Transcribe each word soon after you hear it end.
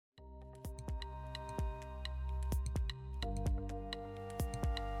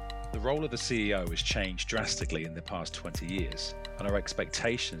role of the CEO has changed drastically in the past 20 years, and our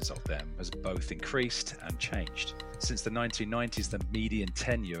expectations of them has both increased and changed. Since the 1990s, the median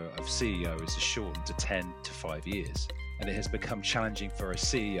tenure of CEOs has shortened to 10 to 5 years, and it has become challenging for a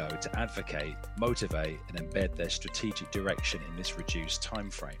CEO to advocate, motivate, and embed their strategic direction in this reduced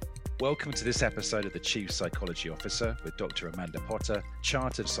timeframe. Welcome to this episode of the Chief Psychology Officer with Dr. Amanda Potter,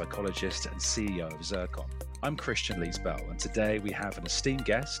 Chartered Psychologist and CEO of Zircon. I'm Christian Lees-Bell, and today we have an esteemed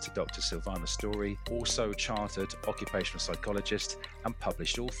guest, Dr. Sylvana Storey, also Chartered Occupational Psychologist and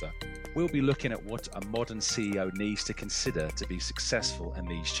published author. We'll be looking at what a modern CEO needs to consider to be successful in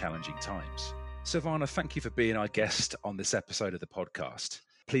these challenging times. Sylvana, thank you for being our guest on this episode of the podcast.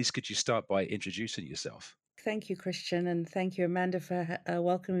 Please, could you start by introducing yourself? Thank you, Christian, and thank you, Amanda, for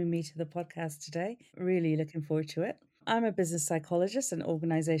welcoming me to the podcast today. Really looking forward to it. I'm a business psychologist and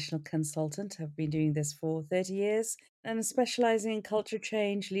organizational consultant. I've been doing this for 30 years and specializing in culture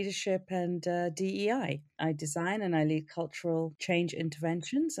change, leadership, and DEI. I design and I lead cultural change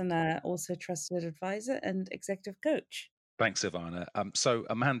interventions, and I'm also a trusted advisor and executive coach. Thanks, Sylvana. So,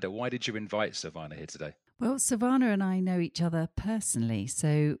 Amanda, why did you invite Sylvana here today? Well, Sylvana and I know each other personally.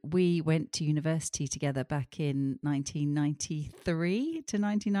 So we went to university together back in 1993 to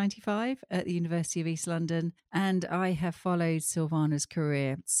 1995 at the University of East London. And I have followed Sylvana's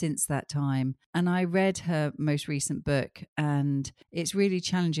career since that time. And I read her most recent book, and it's really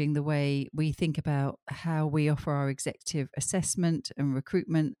challenging the way we think about how we offer our executive assessment and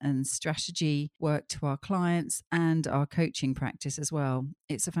recruitment and strategy work to our clients and our coaching practice as well.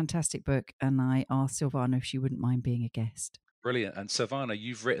 It's a fantastic book, and I asked Sylvana if she wouldn't mind being a guest. Brilliant. And Sylvana,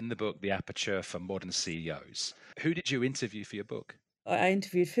 you've written the book, The Aperture for Modern CEOs. Who did you interview for your book? I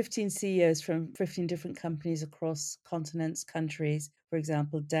interviewed 15 CEOs from 15 different companies across continents, countries, for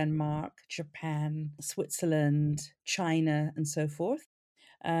example, Denmark, Japan, Switzerland, China, and so forth.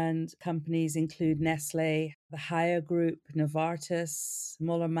 And companies include Nestle, the Haier Group, Novartis,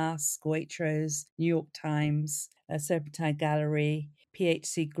 Muller Maersk, Waitrose, New York Times, Serpentine Gallery,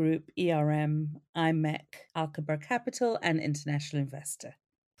 PHC Group, IMEC, Alcabur Capital, and International Investor.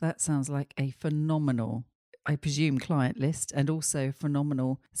 That sounds like a phenomenal, I presume, client list, and also a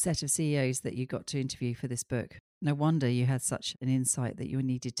phenomenal set of CEOs that you got to interview for this book. No wonder you had such an insight that you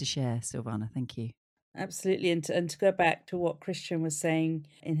needed to share, Sylvana. Thank you. Absolutely. And to go back to what Christian was saying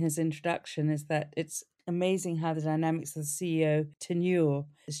in his introduction, is that it's amazing how the dynamics of the CEO tenure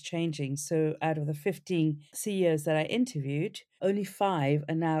is changing. So out of the 15 CEOs that I interviewed, only 5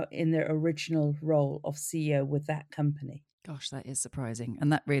 are now in their original role of CEO with that company. Gosh, that is surprising.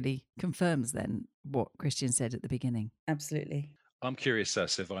 And that really confirms then what Christian said at the beginning. Absolutely. I'm curious,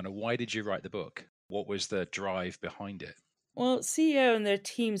 Sylvana, why did you write the book? What was the drive behind it? Well, CEO and their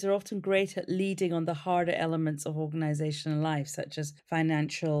teams are often great at leading on the harder elements of organizational life, such as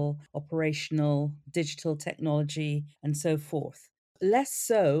financial, operational, digital technology, and so forth. Less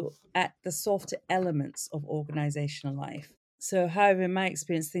so at the softer elements of organizational life. So, however, in my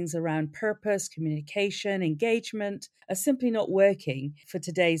experience, things around purpose, communication, engagement are simply not working for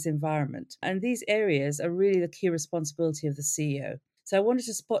today's environment. And these areas are really the key responsibility of the CEO. So I wanted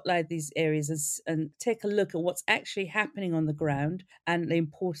to spotlight these areas and take a look at what's actually happening on the ground and the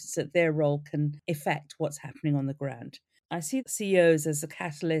importance that their role can affect what's happening on the ground. I see CEOs as the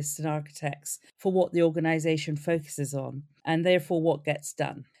catalysts and architects for what the organization focuses on, and therefore what gets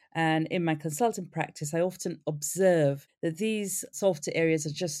done. And in my consulting practice, I often observe that these softer areas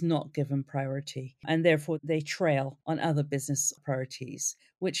are just not given priority, and therefore they trail on other business priorities,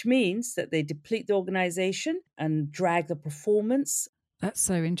 which means that they deplete the organization and drag the performance. That's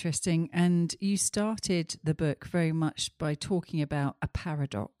so interesting. And you started the book very much by talking about a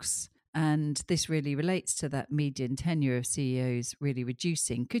paradox. And this really relates to that median tenure of CEOs really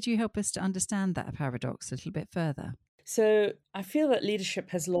reducing. Could you help us to understand that paradox a little bit further? So I feel that leadership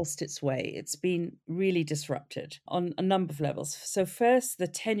has lost its way. It's been really disrupted on a number of levels. So first, the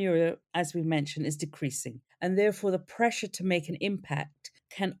tenure, as we mentioned, is decreasing. And therefore, the pressure to make an impact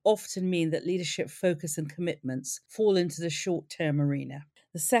can often mean that leadership focus and commitments fall into the short-term arena.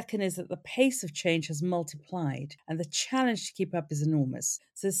 The second is that the pace of change has multiplied and the challenge to keep up is enormous.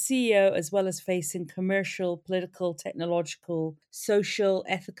 So the CEO, as well as facing commercial, political, technological, social,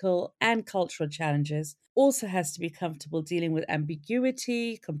 ethical, and cultural challenges, also has to be comfortable dealing with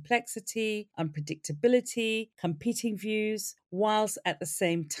ambiguity, complexity, unpredictability, competing views, whilst at the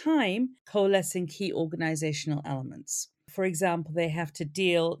same time coalescing key organizational elements. For example, they have to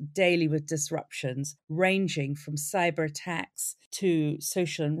deal daily with disruptions ranging from cyber attacks to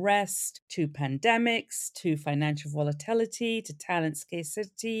social unrest, to pandemics, to financial volatility, to talent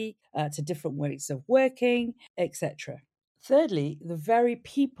scarcity, to different ways of working, etc. Thirdly, the very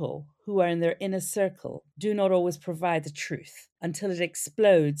people who are in their inner circle do not always provide the truth until it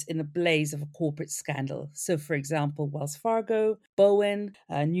explodes in a blaze of a corporate scandal. So, for example, Wells Fargo, Bowen,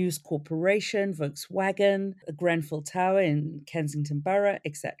 News Corporation, Volkswagen, Grenfell Tower in Kensington Borough,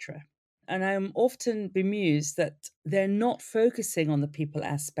 etc. And I'm often bemused that they're not focusing on the people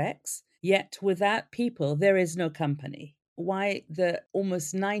aspects, yet without people, there is no company. Why the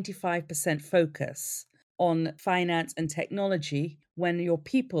almost 95% focus on finance and technology when your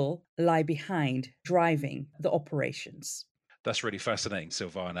people lie behind driving the operations? That's really fascinating,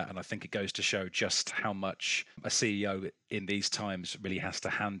 Sylvana, and I think it goes to show just how much a CEO in these times really has to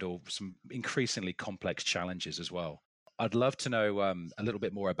handle some increasingly complex challenges as well. I'd love to know a little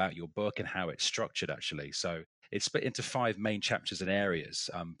bit more about your book and how it's structured, actually. So it's split into 5 main chapters and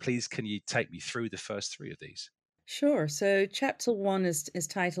areas. Please, can you take me through the first 3 of these? Sure. So, chapter 1 is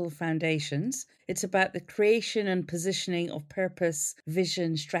titled Foundations. It's about the creation and positioning of purpose,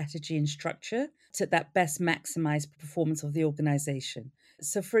 vision, strategy, and structure so that best maximize performance of the organization.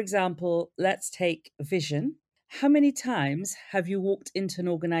 So, for example, let's take vision. How many times have you walked into an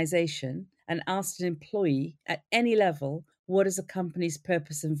organization and asked an employee at any level, what is a company's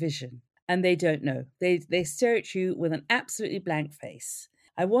purpose and vision? And they don't know. They stare at you with an absolutely blank face.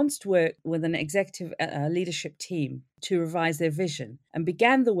 I once worked with an executive leadership team to revise their vision and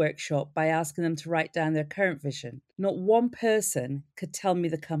began the workshop by asking them to write down their current vision. Not one person could tell me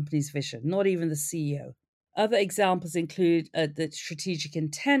the company's vision, not even the CEO. Other examples include that strategic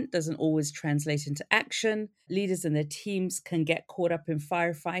intent doesn't always translate into action. Leaders and their teams can get caught up in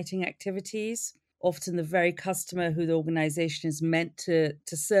firefighting activities. Often the very customer who the organization is meant to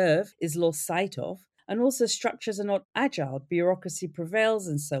serve is lost sight of. And also structures are not agile, bureaucracy prevails,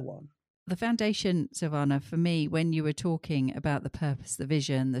 and so on. The foundation, Sylvana, for me, when you were talking about the purpose, the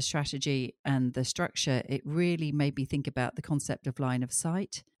vision, the strategy, and the structure, it really made me think about the concept of line of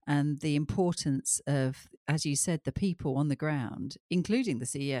sight and the importance of, as you said, the people on the ground, including the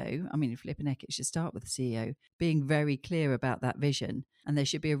CEO. I mean, flipping heck, it should start with the CEO, being very clear about that vision. And there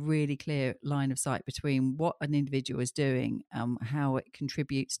should be a really clear line of sight between what an individual is doing, how it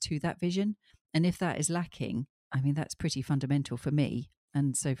contributes to that vision. And if that is lacking, I mean, that's pretty fundamental for me.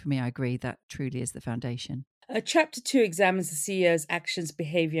 And so for me, I agree that truly is the foundation. Chapter 2 examines the CEO's actions,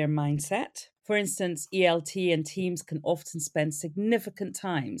 behavior, and mindset. For instance, ELT and teams can often spend significant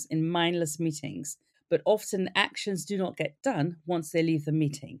times in mindless meetings, but often actions do not get done once they leave the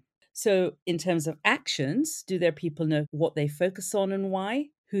meeting. So, in terms of actions, do their people know what they focus on and why,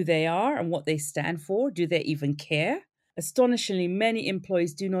 who they are and what they stand for? Do they even care? Astonishingly, many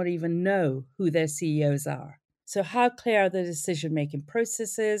employees do not even know who their CEOs are. So, how clear are the decision-making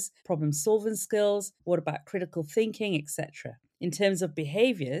processes, problem-solving skills? What about critical thinking, etc.? In terms of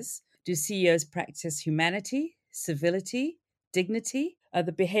behaviors, do CEOs practice humanity, civility, dignity? Are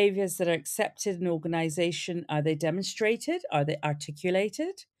the behaviors that are accepted in an organization, are they demonstrated? Are they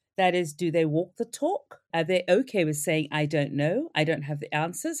articulated? That is, do they walk the talk? Are they okay with saying, I don't know, I don't have the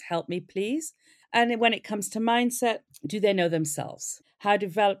answers, help me please? And when it comes to mindset, do they know themselves? How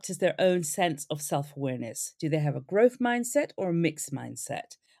developed is their own sense of self-awareness? Do they have a growth mindset or a mixed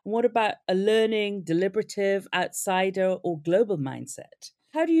mindset? And what about a learning, deliberative, outsider, or global mindset?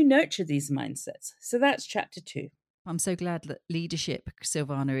 How do you nurture these mindsets? So that's chapter 2. I'm so glad that leadership,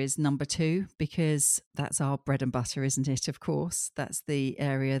 Sylvana, is number 2, because that's our bread and butter, isn't it? Of course, that's the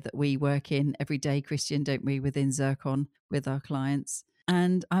area that we work in every day, Christian, don't we, within Zircon with our clients.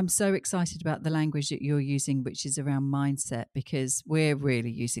 And I'm so excited about the language that you're using, which is around mindset, because we're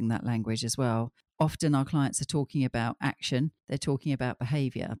really using that language as well. Often our clients are talking about action, they're talking about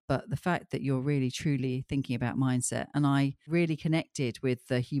behavior, but the fact that you're really truly thinking about mindset, and I really connected with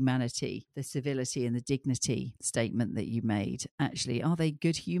the humanity, the civility and the dignity statement that you made. Actually, are they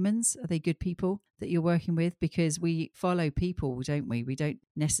good humans? Are they good people that you're working with? Because we follow people, don't we? We don't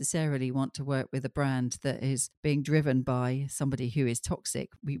necessarily want to work with a brand that is being driven by somebody who is toxic.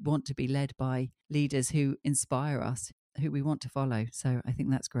 We want to be led by leaders who inspire us, who we want to follow. So I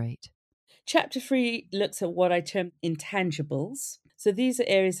think that's great. Chapter 3 looks at what I term intangibles. So these are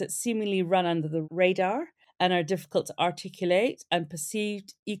areas that seemingly run under the radar and are difficult to articulate and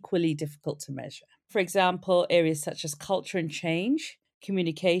perceived equally difficult to measure. For example, areas such as culture and change,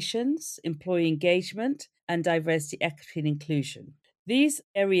 communications, employee engagement, and diversity, equity, and inclusion. These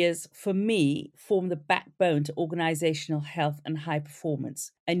areas, for me, form the backbone to organizational health and high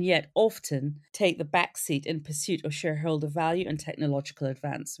performance, and yet often take the backseat in pursuit of shareholder value and technological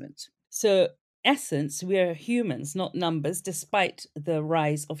advancement. So, essence, we are humans, not numbers, despite the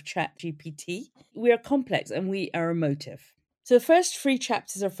rise of ChatGPT. We are complex and we are emotive. So the first 3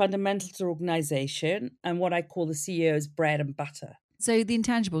 chapters are fundamental to organization and what I call the CEO's bread and butter. So the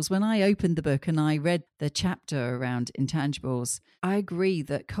intangibles, when I opened the book and I read the chapter around intangibles, I agree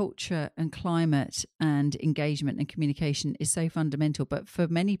that culture and climate and engagement and communication is so fundamental. But for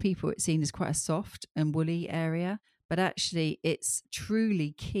many people, it's seen as quite a soft and woolly area. But actually, it's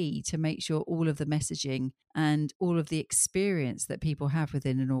truly key to make sure all of the messaging and all of the experience that people have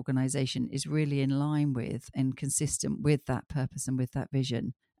within an organization is really in line with and consistent with that purpose and with that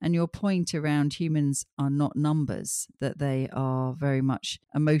vision. And your point around humans are not numbers, that they are very much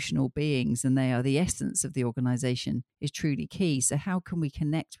emotional beings and they are the essence of the organization is truly key. So how can we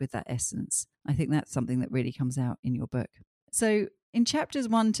connect with that essence? I think that's something that really comes out in your book. So in chapters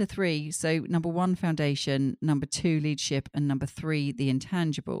 1 to 3, so number 1, foundation, number 2, leadership, and number 3, the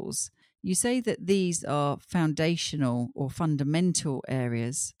intangibles, you say that these are foundational or fundamental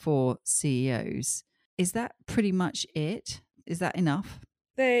areas for CEOs. Is that pretty much it? Is that enough?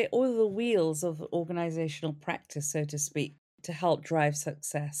 They're all the wheels of organizational practice, so to speak, to help drive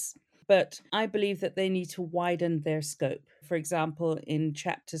success. But I believe that they need to widen their scope. For example, in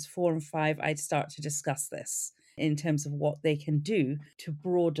chapters 4 and 5, I'd start to discuss this in terms of what they can do to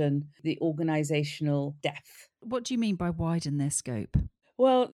broaden the organizational depth. What do you mean by widen their scope?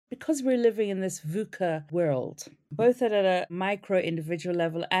 Well, because we're living in this VUCA world, both at a micro individual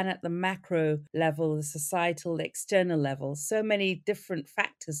level and at the macro level, the societal, the external level, so many different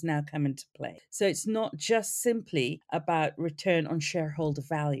factors now come into play. So it's not just simply about return on shareholder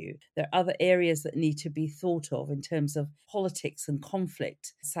value. There are other areas that need to be thought of in terms of politics and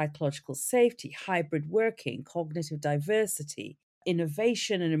conflict, psychological safety, hybrid working, cognitive diversity,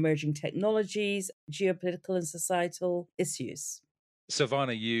 innovation and emerging technologies, geopolitical and societal issues.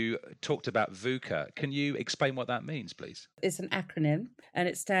 Sylvana, you talked about VUCA. Can you explain what that means, please? It's an acronym and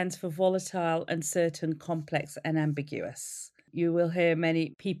it stands for volatile, uncertain, complex, and ambiguous. You will hear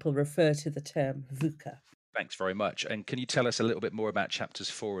many people refer to the term VUCA. Thanks very much. And can you tell us a little bit more about chapters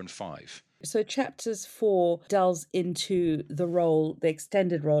 4 and 5? So chapters 4 delves into the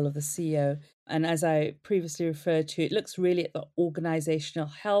extended role of the CEO. And as I previously referred to, it looks really at the organizational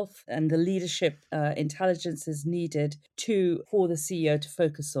health and the leadership intelligences needed for the CEO to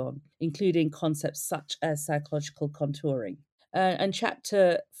focus on, including concepts such as psychological contouring. And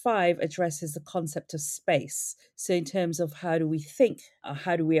chapter 5 addresses the concept of space. So in terms of how do we think,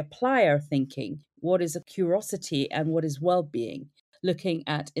 how do we apply our thinking, what is a curiosity and what is well-being, looking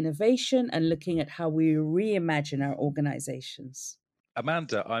at innovation and looking at how we reimagine our organizations.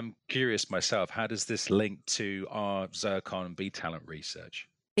 Amanda, I'm curious myself, how does this link to our Zircon and B-Talent research?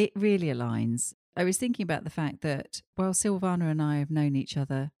 It really aligns. I was thinking about the fact that while Sylvana and I have known each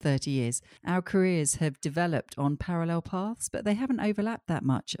other 30 years, our careers have developed on parallel paths, but they haven't overlapped that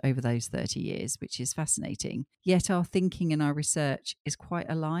much over those 30 years, which is fascinating. Yet our thinking and our research is quite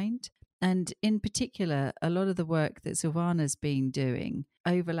aligned. And in particular, a lot of the work that Sylvana's been doing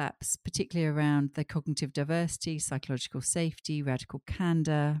overlaps, particularly around the cognitive diversity, psychological safety, radical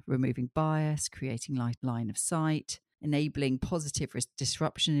candor, removing bias, creating line of sight, enabling positive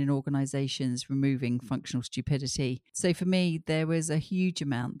disruption in organizations, removing functional stupidity. So for me, there was a huge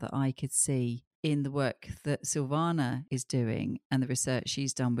amount that I could see in the work that Sylvana is doing and the research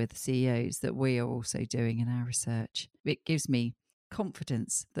she's done with CEOs that we are also doing in our research. It gives me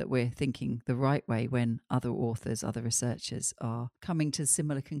confidence that we're thinking the right way when other authors, other researchers are coming to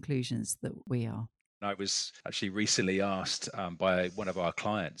similar conclusions that we are. I was actually recently asked by one of our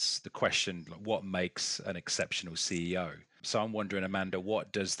clients the question, what makes an exceptional CEO? So I'm wondering, Amanda,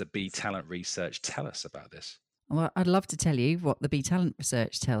 what does the B-Talent research tell us about this? Well, I'd love to tell you what the B-Talent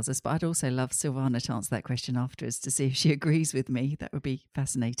research tells us, but I'd also love Sylvana to answer that question afterwards to see if she agrees with me. That would be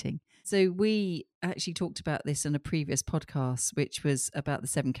fascinating. So we actually talked about this in a previous podcast, which was about the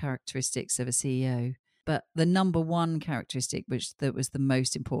 7 characteristics of a CEO. But the number 1 characteristic, that was the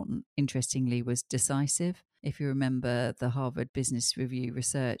most important, interestingly, was decisive. If you remember the Harvard Business Review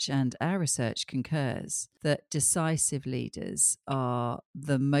research, and our research concurs that decisive leaders are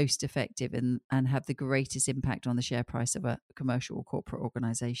the most effective and have the greatest impact on the share price of a commercial or corporate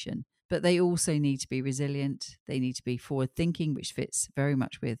organization. But they also need to be resilient. They need to be forward-thinking, which fits very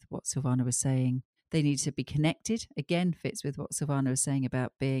much with what Sylvana was saying. They need to be connected, again, fits with what Sylvana was saying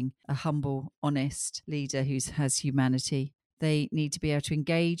about being a humble, honest leader who has humanity. They need to be able to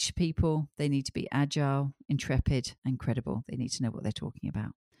engage people. They need to be agile, intrepid, and credible. They need to know what they're talking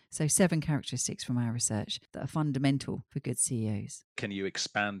about. So 7 characteristics from our research that are fundamental for good CEOs. Can you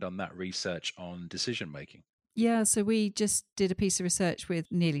expand on that research on decision-making? Yeah, so we just did a piece of research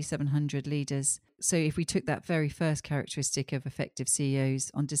with nearly 700 leaders. So if we took that very first characteristic of effective CEOs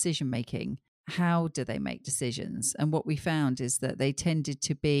on decision-making, how do they make decisions? And what we found is that they tended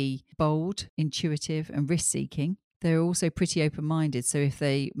to be bold, intuitive, and risk-seeking. They're also pretty open-minded. So if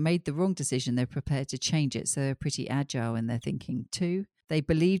they made the wrong decision, they're prepared to change it. So they're pretty agile in their thinking too. They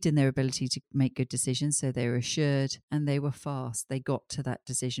believed in their ability to make good decisions, so they were assured, and they were fast. They got to that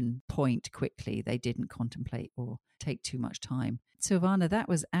decision point quickly. They didn't contemplate or take too much time. Sylvana, that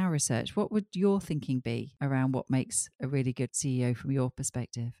was our research. What would your thinking be around what makes a really good CEO from your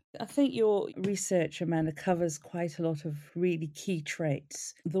perspective? I think your research, Amanda, covers quite a lot of really key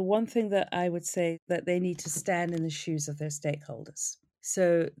traits. The one thing that I would say that they need to stand in the shoes of their stakeholders.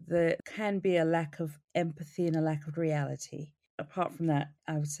 So there can be a lack of empathy and a lack of reality. Apart from that,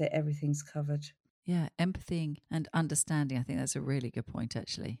 I would say everything's covered. Yeah, empathy and understanding. I think that's a really good point,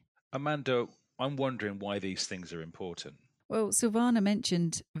 actually. Amanda, I'm wondering why these things are important. Well, Sylvana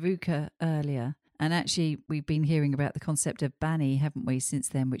mentioned VUCA earlier, and actually we've been hearing about the concept of BANI, haven't we, since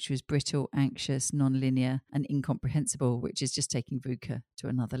then, which was brittle, anxious, non-linear, and incomprehensible, which is just taking VUCA to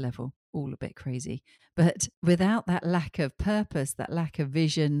another level. All a bit crazy. But without that lack of purpose, that lack of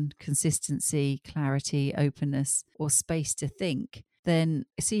vision, consistency, clarity, openness, or space to think, then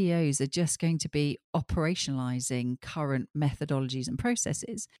CEOs are just going to be operationalizing current methodologies and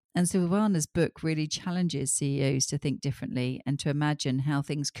processes. And Sylvana's book really challenges CEOs to think differently and to imagine how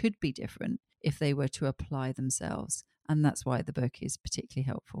things could be different if they were to apply themselves. And that's why the book is particularly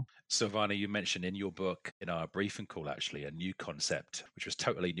helpful. Sylvana, you mentioned in your book, in our briefing call, actually, a new concept, which was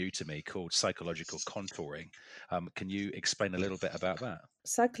totally new to me, called psychological contouring. Can you explain a little bit about that?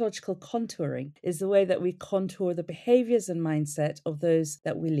 Psychological contouring is the way that we contour the behaviors and mindset of those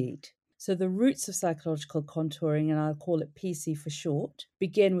that we lead. So the roots of psychological contouring, and I'll call it PC for short,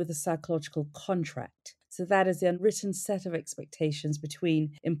 begin with a psychological contract. So that is the unwritten set of expectations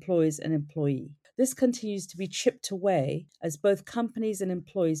between employees and employee. This continues to be chipped away as both companies and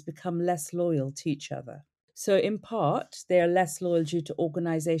employees become less loyal to each other. So in part, they are less loyal due to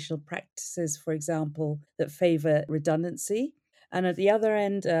organizational practices, for example, that favor redundancy. And at the other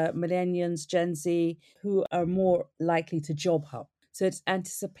end, millennials, Gen Z, who are more likely to job hop. So it's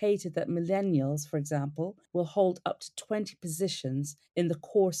anticipated that millennials, for example, will hold up to 20 positions in the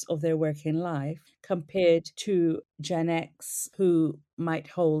course of their working life compared to Gen X, who might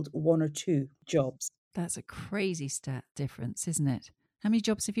hold one or two jobs. That's a crazy stat difference, isn't it? How many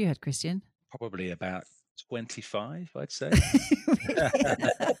jobs have you had, Christian? Probably about 25, I'd say.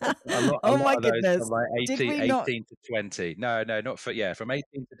 Oh my of those goodness. from like Did 18, we not? 18 to 20. No, not for, from 18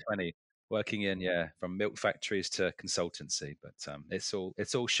 to 20, working in, from milk factories to consultancy. But it's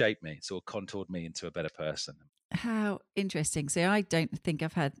all shaped me. It's all contoured me into a better person. How interesting. So I don't think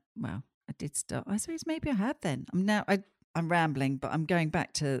I've had, well, I did start, I suppose maybe I have then. I'm rambling, but I'm going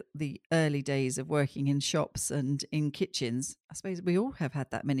back to the early days of working in shops and in kitchens. I suppose we all have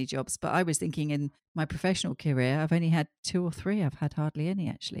had that many jobs, but I was thinking in my professional career, I've only had 2 or 3. I've had hardly any,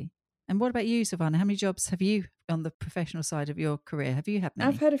 actually. And what about you, Sylvana? How many jobs have you on the professional side of your career? Have you had many?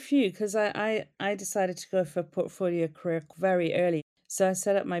 I've had a few because I decided to go for a portfolio career very early. So I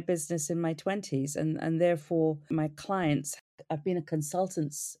set up my business in my 20s and therefore my clients, I've been a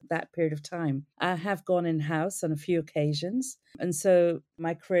consultant that period of time. I have gone in-house on a few occasions. And so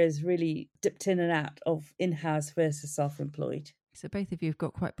my career has really dipped in and out of in-house versus self-employed. So both of you have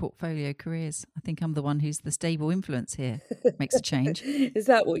got quite portfolio careers. I think I'm the one who's the stable influence here. Makes a change. Is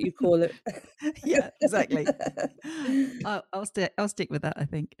that what you call it? Yeah, exactly. I'll stick with that, I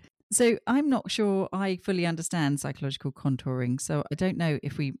think. So I'm not sure I fully understand psychological contouring. So I don't know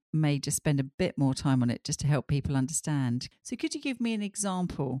if we may just spend a bit more time on it just to help people understand. So could you give me an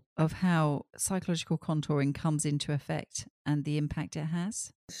example of how psychological contouring comes into effect and the impact it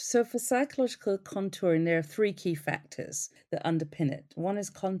has? So for psychological contouring, there are 3 key factors that underpin it. One is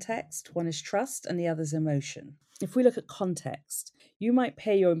context, one is trust, and the other is emotion. If we look at context, you might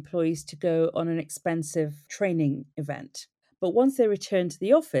pay your employees to go on an expensive training event. But once they return to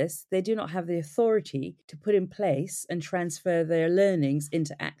the office, they do not have the authority to put in place and transfer their learnings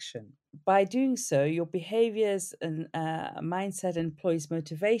into action. By doing so, your behaviors and mindset and employees'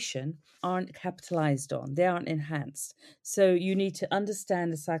 motivation aren't capitalized on, they aren't enhanced. So you need to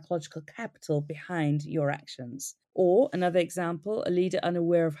understand the psychological capital behind your actions. Or another example, a leader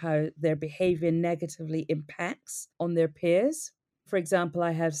unaware of how their behavior negatively impacts on their peers. For example,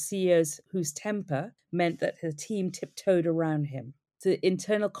 I have CEOs whose temper meant that the team tiptoed around him. The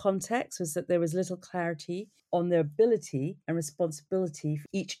internal context was that there was little clarity on their ability and responsibility for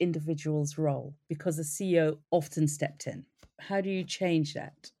each individual's role because the CEO often stepped in. How do you change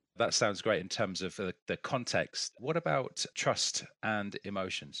that? That sounds great in terms of the context. What about trust and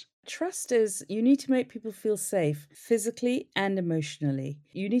emotions? Trust is you need to make people feel safe physically and emotionally.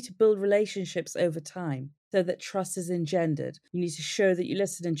 You need to build relationships over time so that trust is engendered. You need to show that you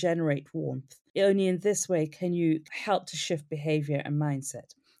listen and generate warmth. Only in this way can you help to shift behavior and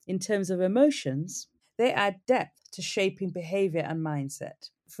mindset. In terms of emotions, they add depth to shaping behavior and mindset.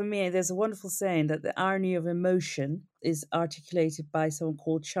 For me, there's a wonderful saying that the irony of emotion is articulated by someone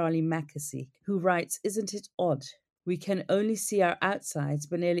called Charlie Mackesy, who writes, "Isn't it odd? We can only see our outsides,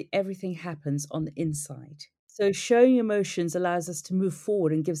 but nearly everything happens on the inside." So showing emotions allows us to move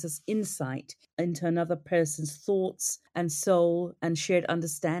forward and gives us insight into another person's thoughts and soul and shared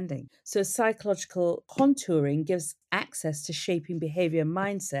understanding. So psychological contouring gives access to shaping behavior and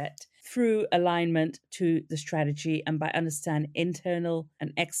mindset through alignment to the strategy and by understanding internal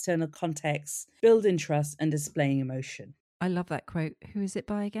and external contexts, building trust and displaying emotion. I love that quote. Who is it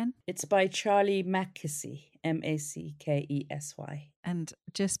by again? It's by Charlie Mackesy, Mackesy. And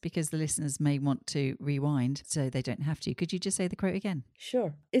just because the listeners may want to rewind so they don't have to, could you just say the quote again?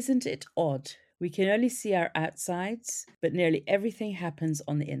 Sure. Isn't it odd? We can only see our outsides, but nearly everything happens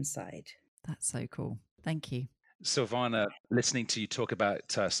on the inside. That's so cool. Thank you. Sylvana, listening to you talk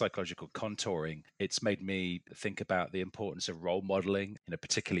about psychological contouring, it's made me think about the importance of role modeling,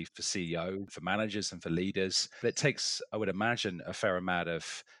 particularly for CEO, for managers and for leaders. It takes, I would imagine, a fair amount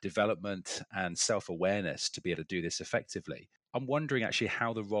of development and self-awareness to be able to do this effectively. I'm wondering actually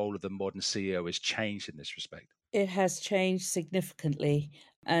how the role of the modern CEO has changed in this respect. It has changed significantly.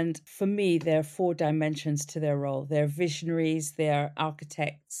 And for me, there are 4 dimensions to their role. They're visionaries, they're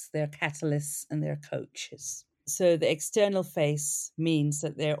architects, they're catalysts, and they're coaches. So the external face means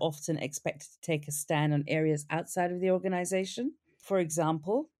that they're often expected to take a stand on areas outside of the organization. For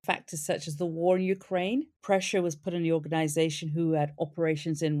example, factors such as the war in Ukraine, pressure was put on the organization who had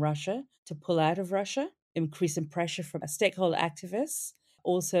operations in Russia to pull out of Russia, increasing pressure from stakeholder activists,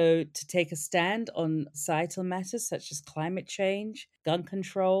 also to take a stand on societal matters such as climate change, gun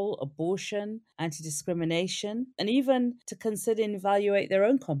control, abortion, anti-discrimination, and even to consider and evaluate their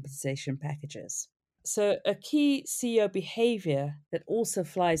own compensation packages. So a key CEO behavior that also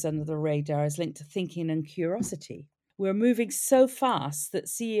flies under the radar is linked to thinking and curiosity. We're moving so fast that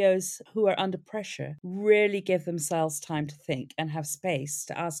CEOs who are under pressure rarely give themselves time to think and have space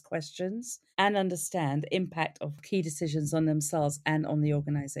to ask questions and understand the impact of key decisions on themselves and on the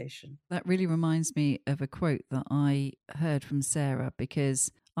organization. That really reminds me of a quote that I heard from Sarah,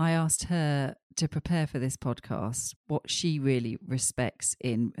 because I asked her to prepare for this podcast what she really respects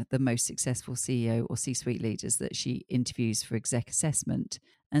in the most successful CEO or C-suite leaders that she interviews for exec assessment.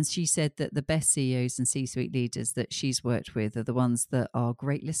 And she said that the best CEOs and C-suite leaders that she's worked with are the ones that are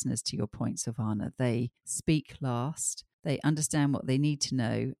great listeners, to your point, Sylvana. They speak last, they understand what they need to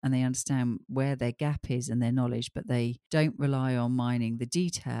know, and they understand where their gap is in their knowledge, but they don't rely on mining the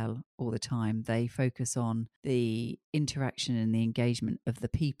detail all the time. They focus on the interaction and the engagement of the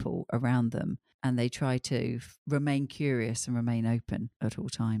people around them, and they try to remain curious and remain open at all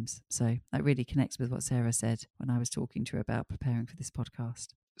times. So that really connects with what Sarah said when I was talking to her about preparing for this podcast.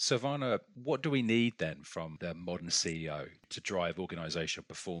 Sylvana, what do we need then from the modern CEO to drive organizational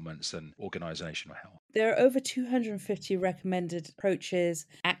performance and organizational health? There are over 250 recommended approaches,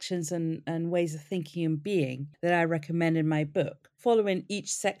 actions, and ways of thinking and being that I recommend in my book. Following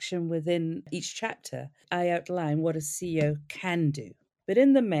each section within each chapter, I outline what a CEO can do. But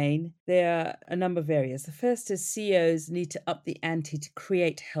in the main, there are a number of areas. The first is CEOs need to up the ante to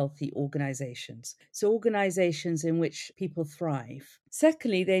create healthy organizations. So organizations in which people thrive.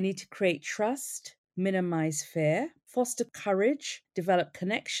 Secondly, they need to create trust, minimize fear, foster courage, develop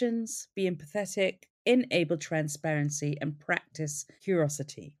connections, be empathetic, enable transparency, and practice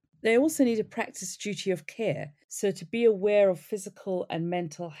curiosity. They also need to practice duty of care, so to be aware of physical and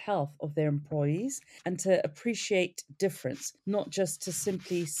mental health of their employees and to appreciate difference, not just to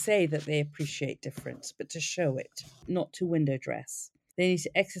simply say that they appreciate difference, but to show it, not to window dress. They need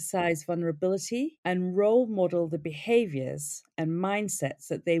to exercise vulnerability and role model the behaviors and mindsets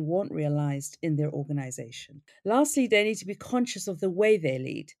that they want realized in their organization. Lastly, they need to be conscious of the way they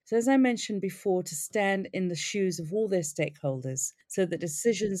lead. So as I mentioned before, to stand in the shoes of all their stakeholders so that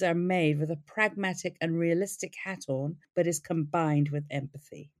decisions are made with a pragmatic and realistic hat on, but is combined with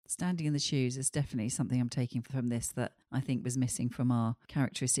empathy. Standing in the shoes is definitely something I'm taking from this that I think was missing from our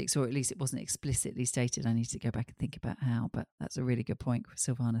characteristics, or at least it wasn't explicitly stated. I need to go back and think about how, but that's a really good point,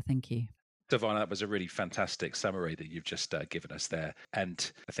 Sylvana. Thank you. Sylvana, that was a really fantastic summary that you've just given us there. And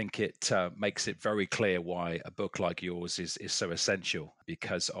I think it makes it very clear why a book like yours is so essential,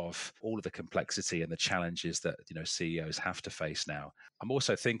 because of all of the complexity and the challenges that CEOs have to face now. I'm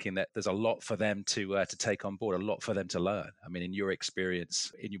also thinking that there's a lot for them to take on board, a lot for them to learn. I mean, in your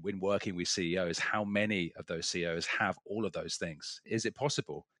experience, in working with CEOs, how many of those CEOs have all of those things? Is it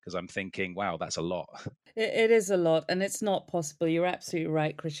possible? Because I'm thinking, wow, that's a lot. It is a lot, and it's not possible. You're absolutely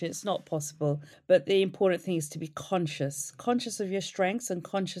right, Christian. It's not possible. But the important thing is to be conscious of your strengths and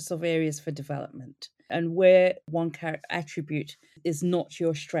conscious of areas for development. And where one attribute is not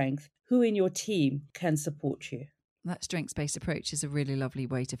your strength, who in your team can support you? That strengths-based approach is a really lovely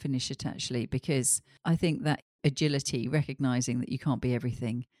way to finish it, actually, because I think that agility, recognizing that you can't be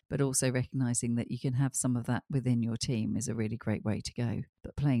everything, but also recognizing that you can have some of that within your team, is a really great way to go.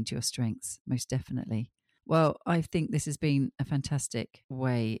 But playing to your strengths, most definitely. Well, I think this has been a fantastic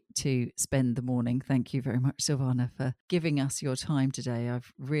way to spend the morning. Thank you very much, Sylvana, for giving us your time today.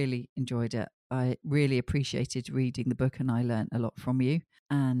 I've really enjoyed it. I really appreciated reading the book, and I learned a lot from you.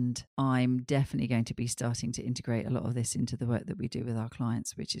 And I'm definitely going to be starting to integrate a lot of this into the work that we do with our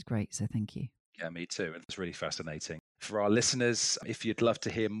clients, which is great. So thank you. Yeah, me too. It's really fascinating. For our listeners, if you'd love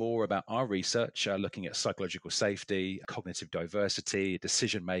to hear more about our research, looking at psychological safety, cognitive diversity,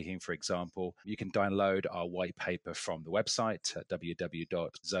 decision making, for example, you can download our white paper from the website at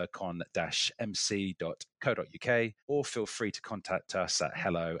www.zircon-mc.co.uk, or feel free to contact us at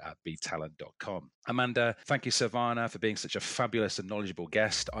hello@btalent.com. Amanda, thank you, Sylvana, for being such a fabulous and knowledgeable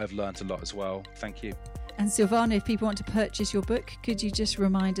guest. I've learned a lot as well. Thank you. And Sylvana, if people want to purchase your book, could you just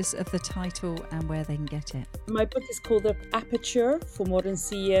remind us of the title and where they can get it? My book is called The Aperture for Modern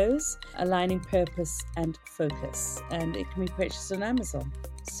CEOs, Aligning Purpose and Focus, and it can be purchased on Amazon.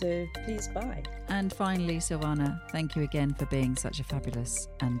 So please buy. And finally, Sylvana, thank you again for being such a fabulous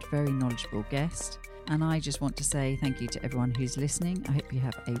and very knowledgeable guest. And I just want to say thank you to everyone who's listening. I hope you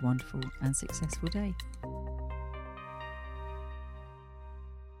have a wonderful and successful day.